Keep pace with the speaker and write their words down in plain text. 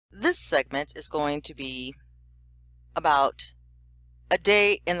This segment is going to be about a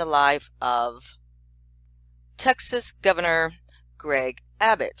day in the life of Texas Governor Greg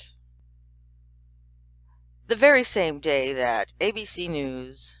Abbott. The very same day that ABC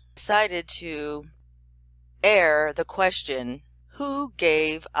News decided to air the question, who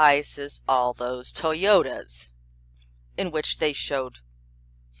gave ISIS all those Toyotas? In which they showed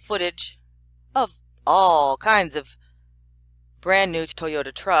footage of all kinds of brand new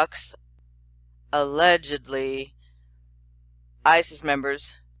Toyota trucks, allegedly ISIS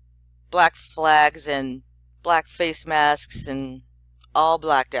members, black flags and black face masks and all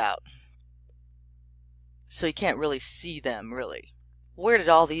blacked out. So you can't really see them, really. Where did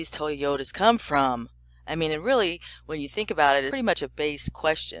all these Toyotas come from? I mean, and really, when you think about it, it's pretty much a base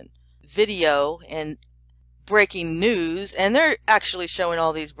question. Video and breaking news, and they're actually showing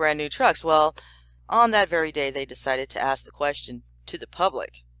all these brand new trucks. Well, on that very day, they decided to ask the question to the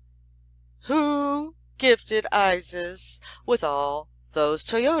public. Who gifted ISIS with all those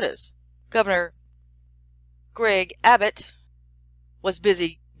Toyotas? Governor Greg Abbott was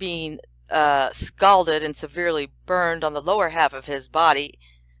busy being scalded and severely burned on the lower half of his body,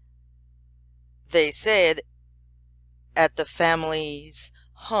 they said, at the family's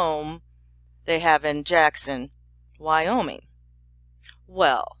home they have in Jackson, Wyoming.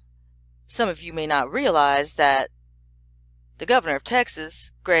 Well, some of you may not realize that the governor of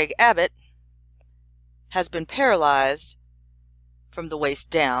Texas, Greg Abbott, has been paralyzed from the waist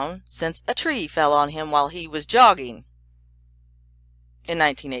down since a tree fell on him while he was jogging in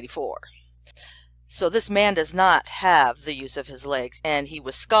 1984. So this man does not have the use of his legs, and he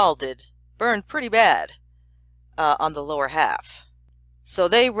was scalded, burned pretty bad on the lower half. So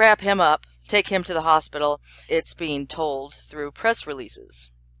they wrap him up, take him to the hospital. It's being told through press releases,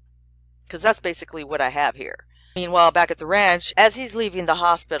 because that's basically what I have here. Meanwhile, back at the ranch, as he's leaving the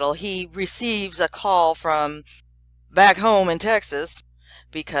hospital, he receives a call from back home in Texas,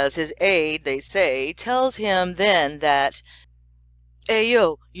 because his aide, they say, tells him then that, hey,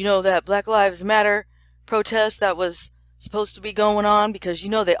 yo, you know that Black Lives Matter protest that was supposed to be going on? Because, you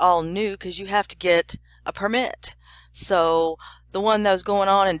know, they all knew, because you have to get a permit. So the one that was going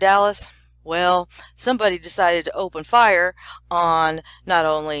on in Dallas, well, somebody decided to open fire on not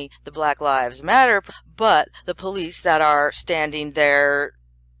only the Black Lives Matter, but the police that are standing there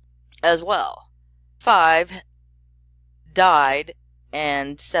as well. 5 died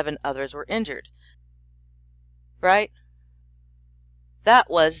and 7 others were injured. Right? That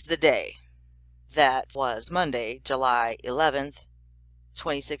was the day. That was Monday, July 11th,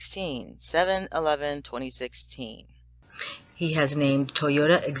 2016. 7/11/2016. He has named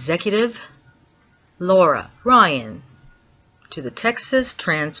Toyota executive Laura Ryan to the Texas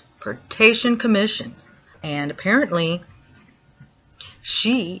Transportation Commission. And apparently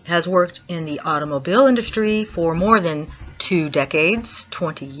she has worked in the automobile industry for more than 2 decades,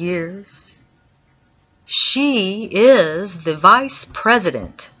 20 years. She is the vice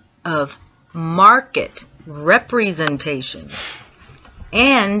president of market representation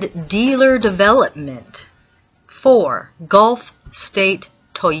and dealer development for Gulf State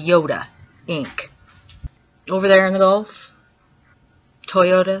Toyota, Inc. Over there in the Gulf,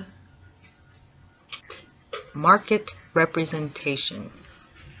 Toyota, market representation,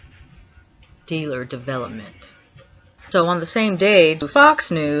 dealer development. So on the same day,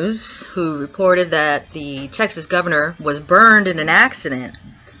 Fox News, who reported that the Texas governor was burned in an accident,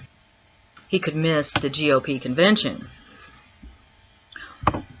 he could miss the GOP convention,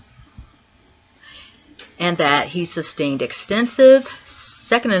 and that he sustained extensive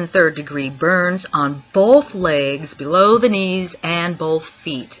 2nd and 3rd degree burns on both legs, below the knees, and both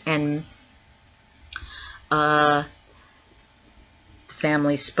feet. And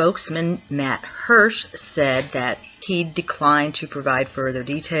family spokesman Matt Hirsch said that he declined to provide further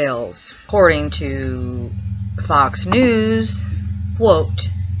details. According to Fox News, quote,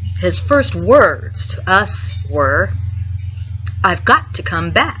 his first words to us were, "I've got to come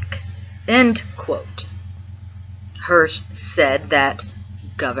back," end quote. Hirsch said that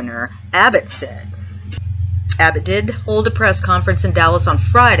Governor Abbott said. Abbott did hold a press conference in Dallas on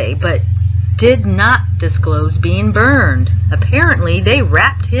Friday, but did not disclose being burned. Apparently, they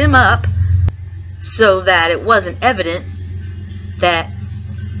wrapped him up so that it wasn't evident that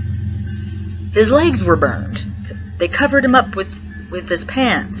his legs were burned. They covered him up with his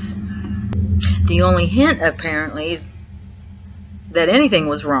pants. The only hint, apparently, that anything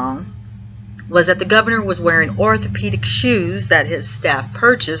was wrong was that the governor was wearing orthopedic shoes that his staff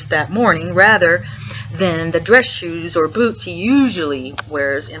purchased that morning rather than the dress shoes or boots he usually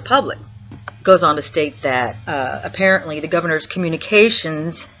wears in public. Goes on to state that apparently the governor's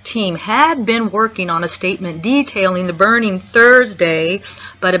communications team had been working on a statement detailing the burning Thursday,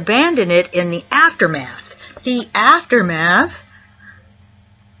 but abandoned it in the aftermath. The aftermath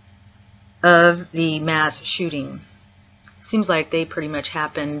of the mass shooting. Seems like they pretty much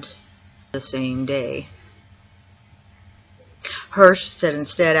happened the same day. Hirsch said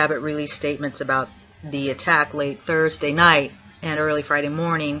instead Abbott released statements about the attack late Thursday night and early Friday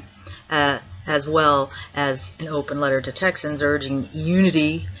morning, as well as an open letter to Texans urging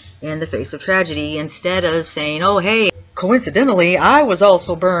unity in the face of tragedy, instead of saying, oh hey, coincidentally I was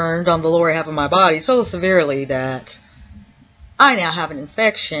also burned on the lower half of my body so severely that I now have an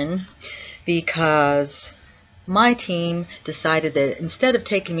infection, because my team decided that instead of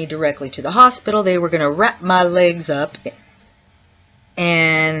taking me directly to the hospital, they were going to wrap my legs up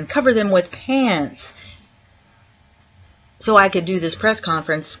and cover them with pants so I could do this press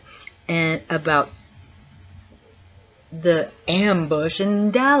conference and about the ambush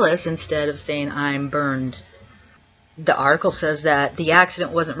in Dallas instead of saying I'm burned. The article says that the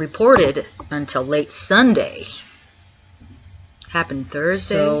accident wasn't reported until late Sunday. Happened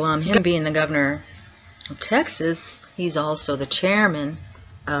Thursday. So him being the governor of Texas, he's also the chairman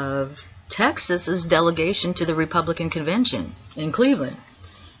of Texas's delegation to the Republican convention in Cleveland.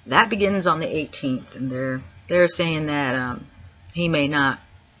 That begins on the 18th, and they're saying that he may not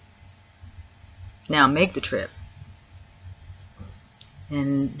now make the trip.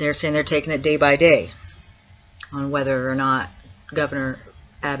 And they're saying they're taking it day by day on whether or not Governor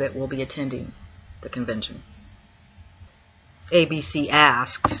Abbott will be attending the convention. ABC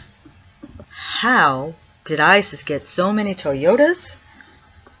asked, how did ISIS get so many Toyotas?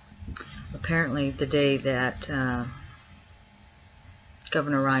 Apparently the day that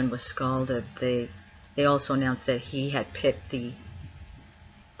Governor Ryan was scalded, they also announced that he had picked the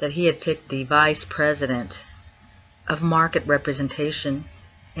vice president of market representation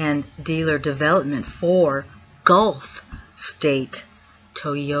and dealer development for Gulf State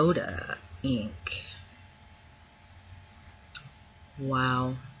Toyota Inc.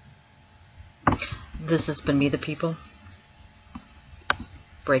 Wow. This has been Me the People.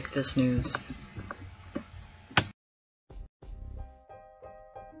 Break this news.